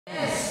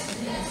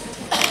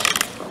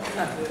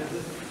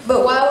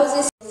But why was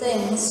this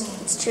things?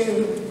 It's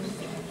true.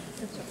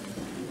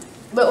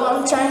 But what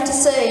I'm trying to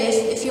say is,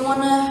 if you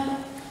want to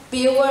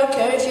be a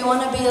worker, if you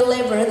want to be a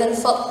laborer, then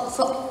follow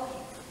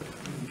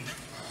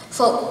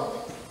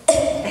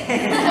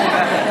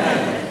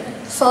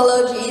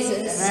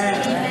Jesus.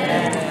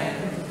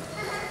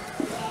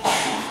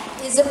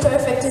 He's a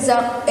perfect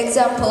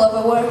example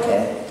of a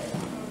worker.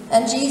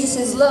 And Jesus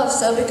is love,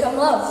 so become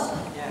love.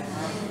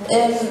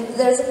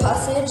 There's a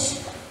passage,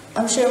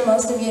 I'm sure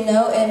most of you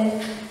know,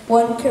 in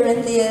 1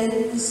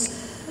 Corinthians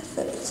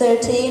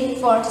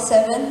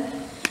 13:4-7,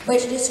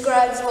 which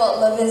describes what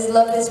love is.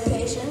 Love is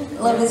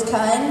patient, love is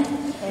kind.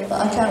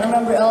 Well, I can't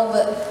remember it all,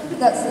 but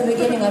that's the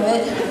beginning of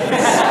it.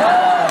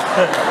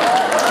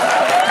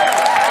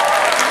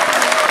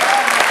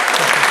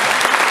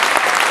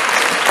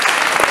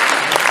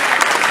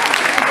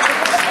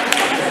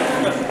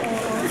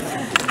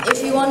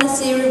 If you want to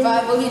see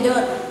revival, you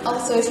don't.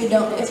 Also, if you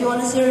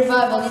want to see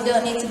revival, you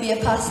don't need to be a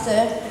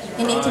pastor.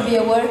 You need to be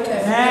a worker.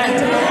 You need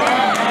to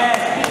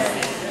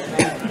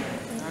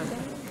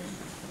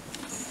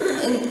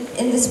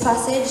in this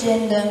passage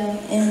in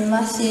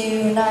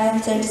Matthew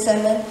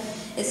 9:37,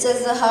 it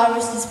says the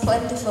harvest is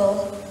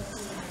plentiful.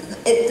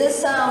 It does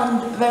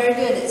sound very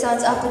good. It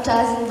sounds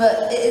appetizing,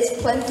 but it is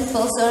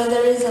plentiful. So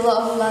there is a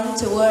lot of land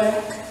to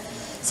work.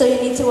 So you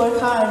need to work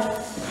hard.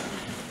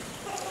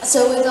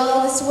 So with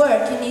all this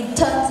work, you need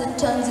tons and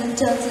tons and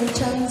tons and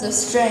tons of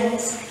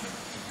strength.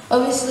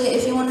 Obviously,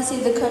 if you want to see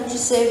the country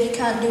saved, you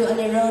can't do it on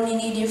your own. You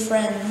need your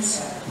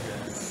friends.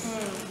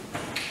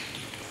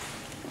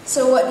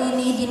 So what do you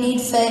need? You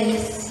need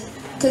faith.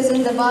 Because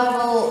in the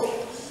Bible,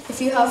 if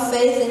you have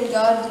faith in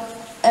God,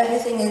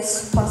 everything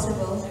is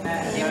possible.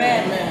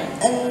 Amen.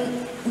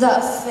 And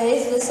that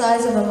faith, the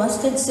size of a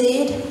mustard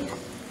seed,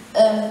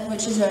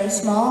 which is very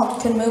small,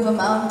 can move a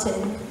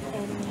mountain.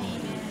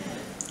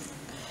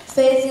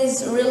 Faith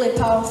is really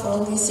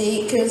powerful, you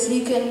see, because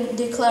you can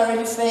declare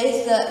in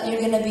faith that you're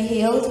going to be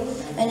healed,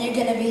 and you're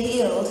going to be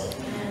healed.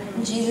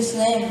 In Jesus'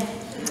 name.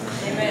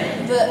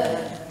 Amen. But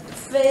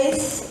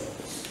faith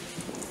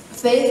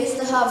is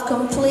to have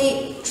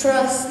complete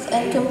trust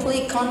and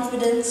complete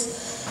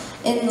confidence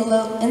in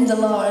the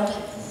Lord.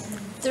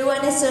 Through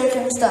any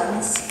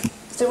circumstance,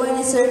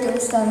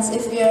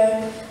 if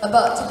you're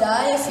about to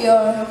die,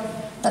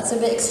 that's a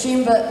bit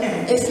extreme, but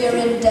if you're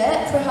in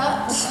debt,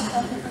 perhaps,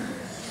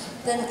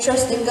 then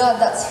trust in God,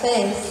 that's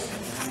faith.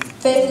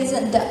 Faith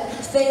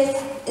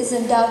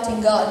isn't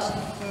doubting God.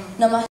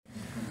 No matter,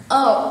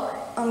 oh,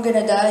 I'm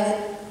gonna die.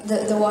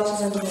 The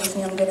water's underneath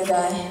me. I'm gonna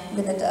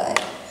die.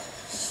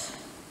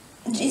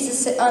 Jesus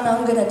said, oh no,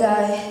 I'm gonna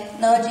die.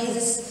 No,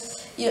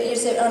 Jesus, you're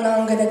saying, oh no,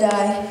 I'm gonna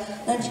die.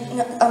 No,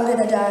 I'm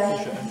gonna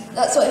die.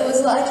 That's what it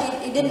was like.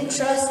 He didn't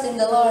trust in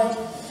the Lord.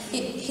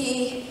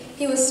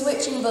 He was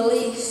switching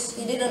beliefs.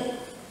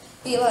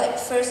 He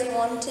first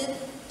wanted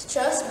to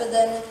trust, but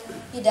then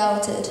he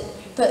doubted.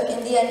 But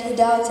in the end he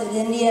doubted,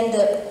 and he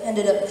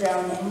ended up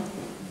drowning.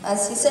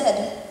 As he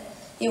said,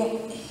 he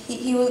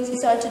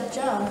started to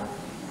drown.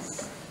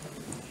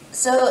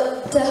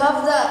 So to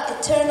have that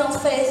eternal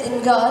faith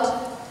in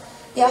God,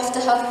 you have to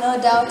have no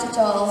doubt at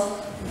all.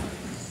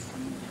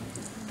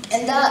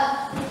 And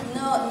that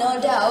no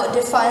doubt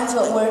defines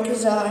what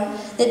workers are.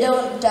 They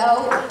don't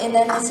doubt in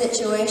any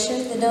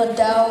situation. They don't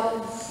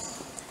doubt,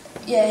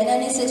 in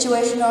any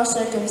situation or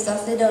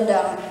circumstance, they don't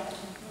doubt.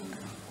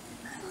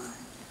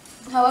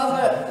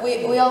 However,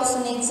 we also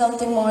need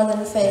something more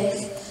than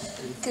faith.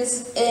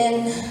 Because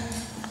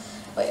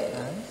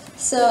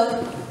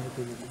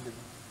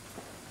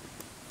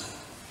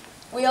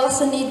we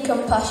also need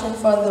compassion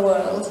for the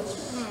world.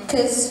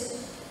 Because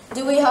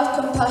do we have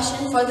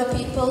compassion for the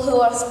people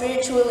who are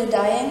spiritually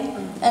dying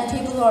and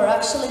people who are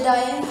actually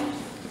dying?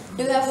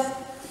 Do we have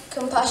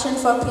compassion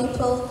for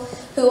people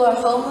who are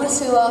homeless,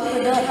 who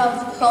don't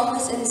have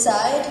homeless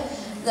inside,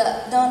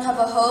 that don't have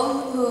a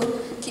home, who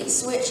keep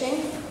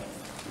switching?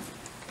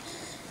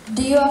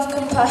 Do you have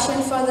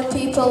compassion for the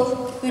people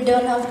who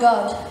don't have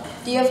God?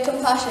 Do you have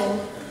compassion?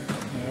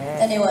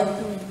 Yes. Anyone?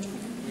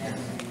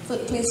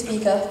 Please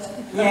speak up.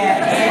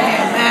 Yes.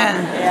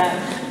 Amen. Yeah.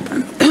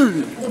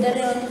 Did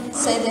anyone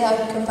say they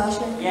have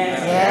compassion? Yes.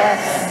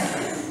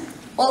 Yes.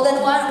 Well,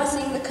 then why aren't we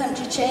seeing the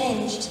country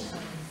changed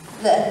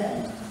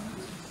then?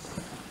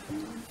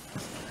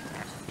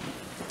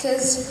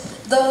 Because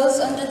those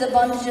under the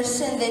bondage of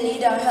sin, they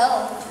need our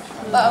help.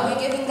 But are we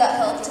giving that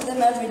help to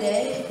them every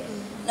day?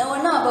 No,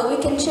 we're not, but we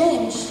can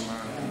change.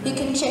 You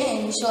can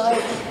change,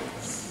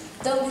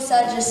 don't be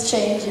sad, just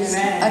change.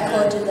 I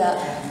quoted that,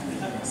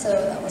 so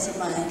that wasn't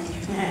mine.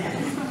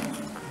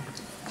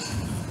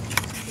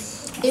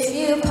 If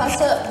you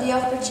pass up the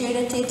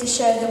opportunity to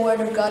share the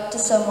Word of God to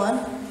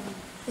someone,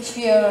 if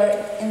you're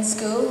in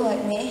school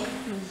like me,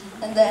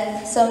 and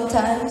then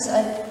sometimes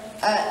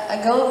I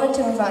go over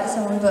to invite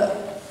someone,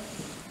 but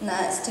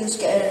nah, it's too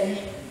scary.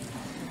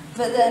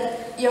 But then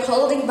you're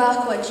holding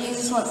back what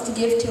Jesus wants to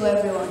give to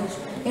everyone.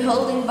 You're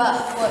holding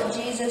back what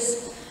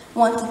Jesus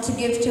wanted to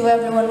give to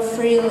everyone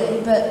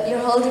freely, but you're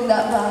holding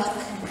that back.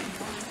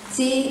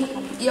 See,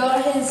 you're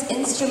his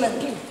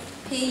instrument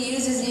He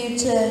uses you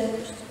to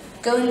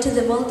go into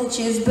the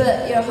multitudes,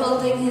 but you're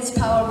holding his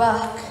power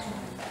back.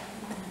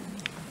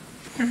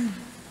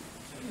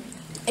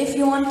 If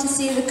you want to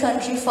see the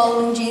country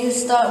following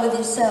Jesus, start with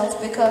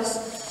yourself,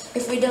 because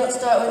if we don't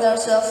start with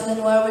ourselves,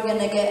 then where are we going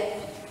to get?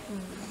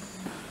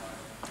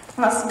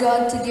 Ask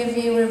God to give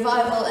you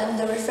revival and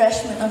the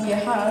refreshment of your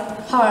heart.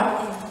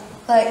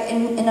 Like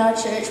in our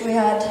church, we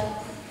had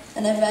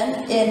an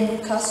event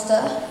in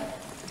Costa.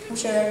 I'm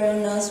sure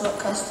everyone knows what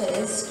Costa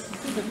is.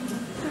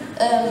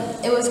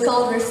 It was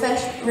called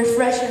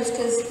Refreshers,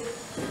 because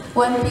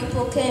when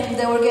people came,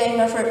 they were getting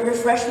a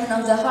refreshment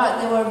of the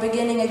heart. They were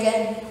beginning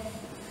again.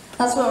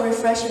 That's what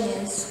refreshing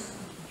is.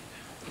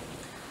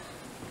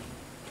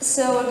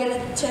 So we're going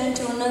to turn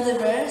to another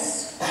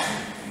verse.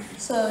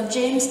 So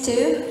James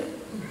 2,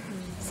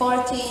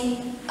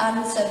 14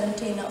 and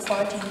 17, not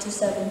 14 to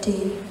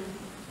 17.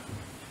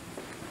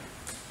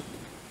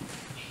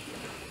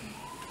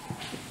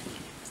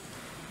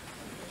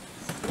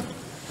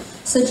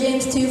 So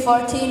James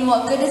 2:14,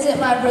 what good is it,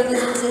 my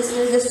brothers and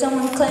sisters, if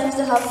someone claims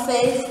to have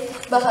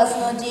faith but has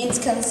no deeds,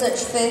 can such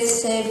faith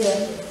save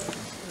them?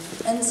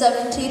 And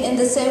 17, in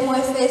the same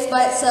way faith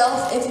by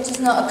itself, if it is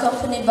not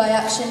accompanied by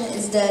action,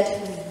 is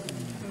dead.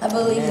 I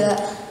believe that.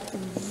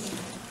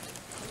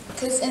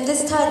 Because in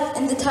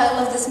the title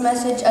of this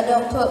message, I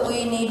don't put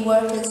we need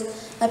workers.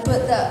 I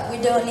put that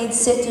we don't need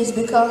sitters,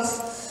 because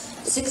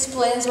this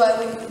explains why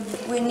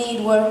we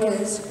need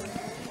workers.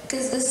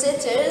 Because the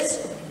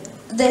sitters,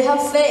 they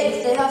have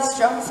faith, they have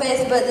strong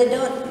faith, but they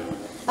don't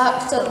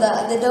act on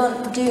that, they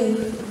don't do.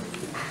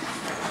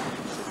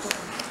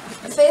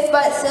 Faith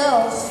by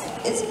itself,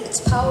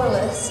 it's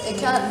powerless, it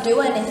can't do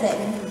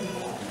anything.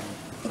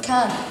 It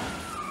can't.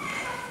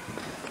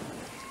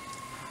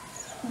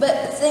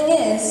 But the thing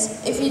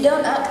is, if you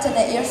don't act on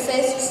it, your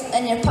faith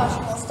and your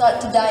passion will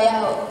start to die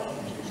out.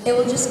 It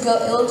will just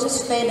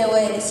fade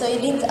away. So you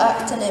need to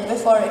act on it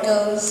before it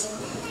goes,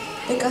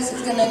 because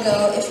it's gonna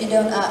go if you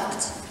don't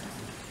act.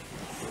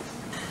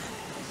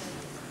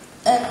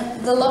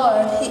 And the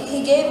Lord,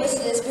 He gave us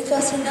this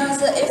because He knows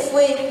that if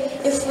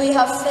we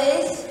have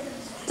faith,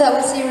 that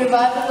we see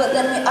revival, but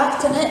then we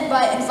act on it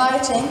by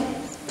inviting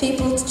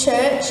people to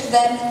church,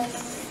 then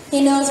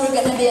He knows we're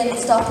going to be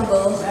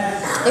unstoppable.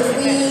 If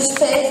we use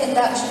faith and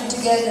action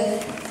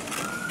together.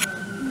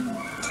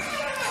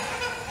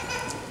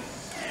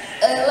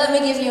 Let me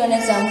give you an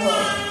example.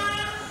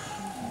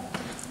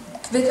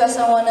 Because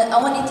I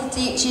want you to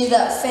teach you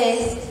that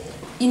faith,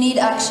 you need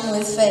action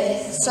with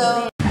faith.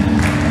 So.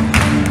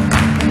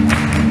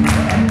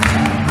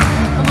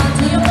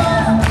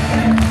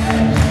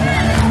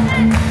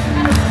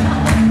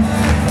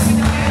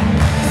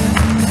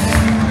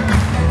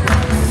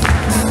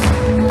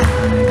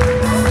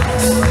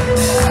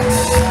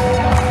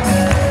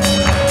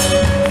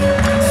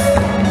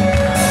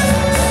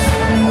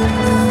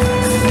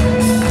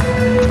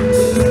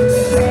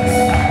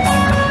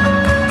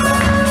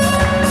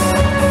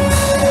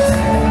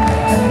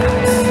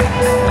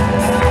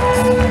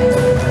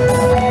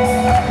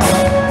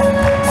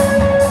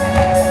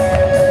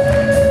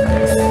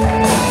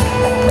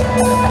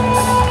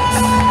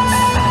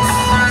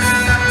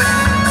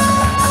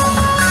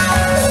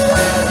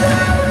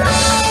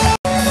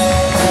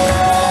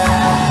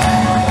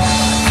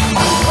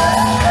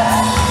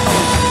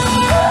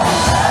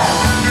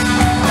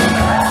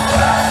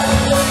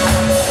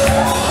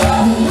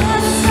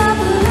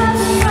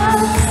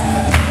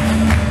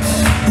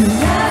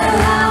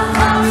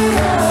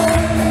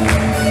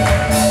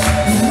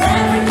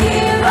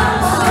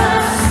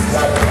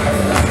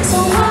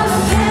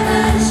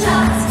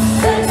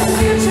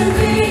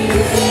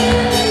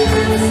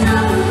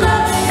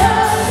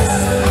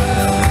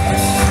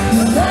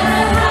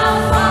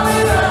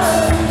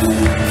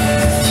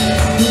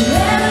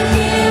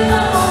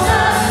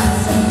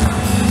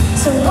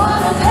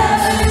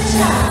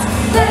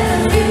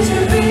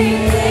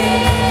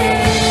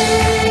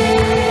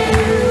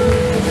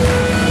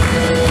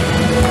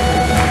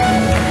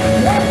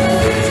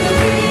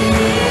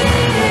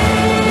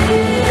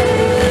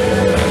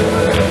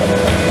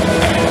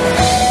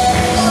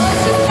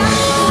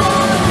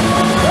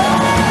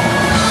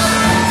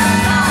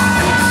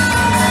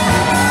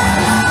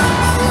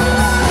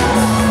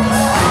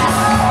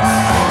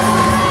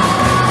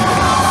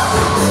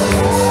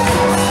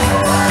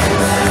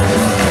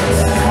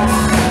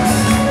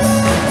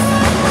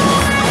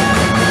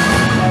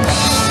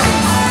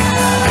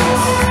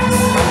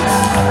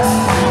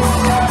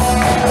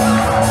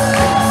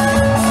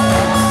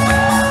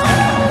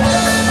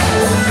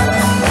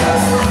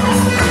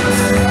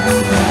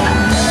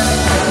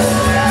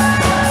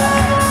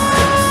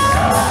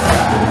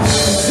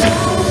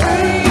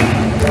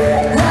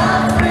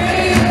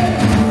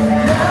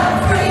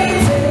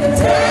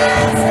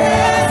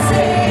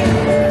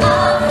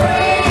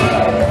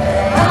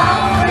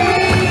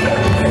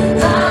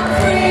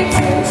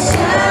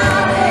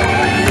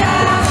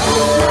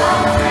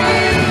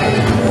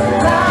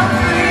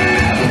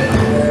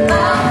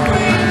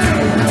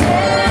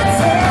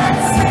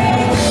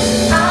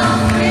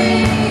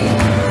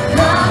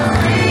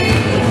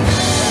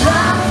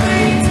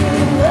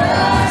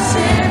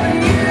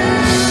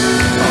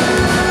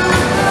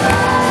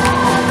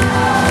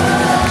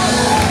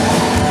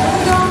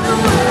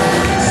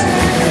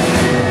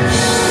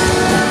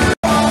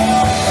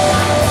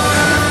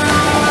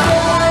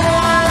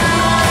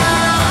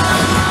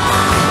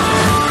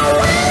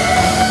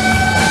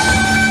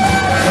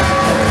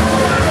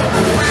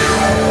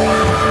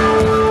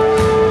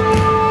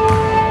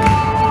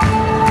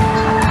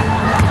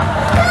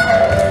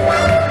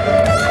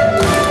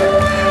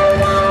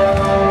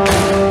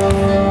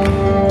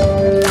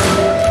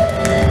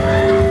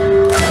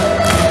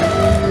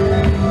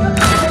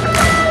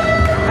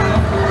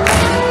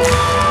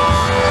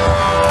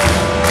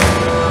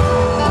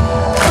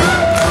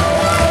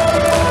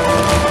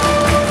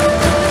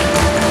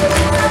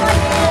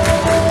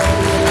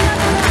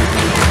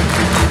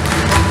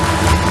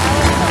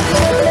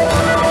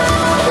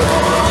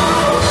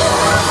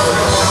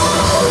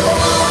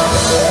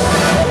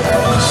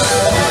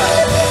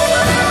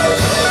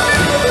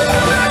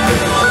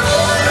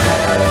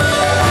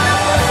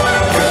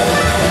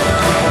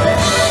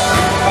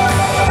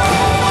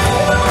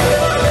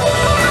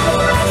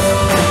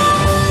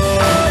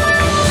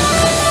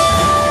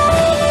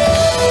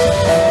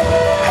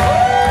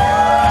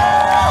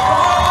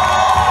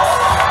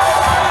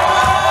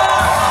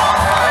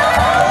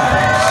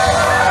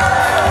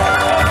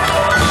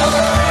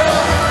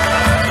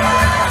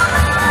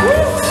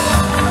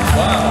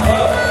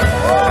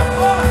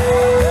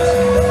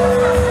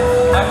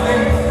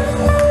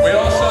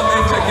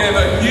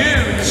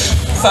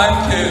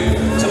 thank you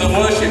to the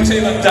worship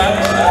team and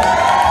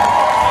dancers.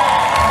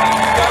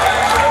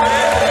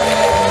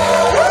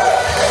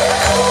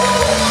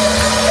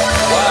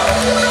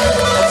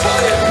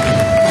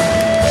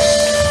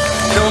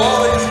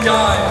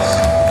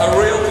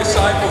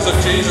 Of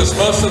Jesus.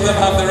 Most of them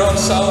have their own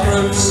cell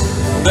groups.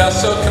 They are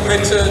so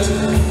committed,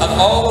 and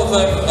all of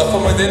them are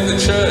from within the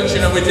church.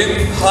 You know, we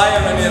didn't hire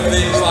any of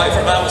these like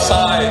from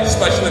outside,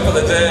 especially for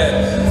the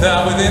day. They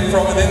are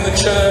from within the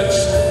church.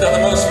 They're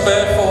the most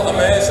faithful,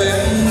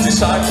 amazing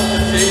disciples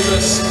of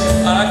Jesus,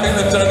 and I think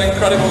they've done an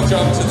incredible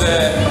job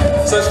today.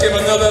 So let's give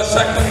another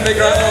second big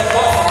round of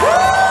applause.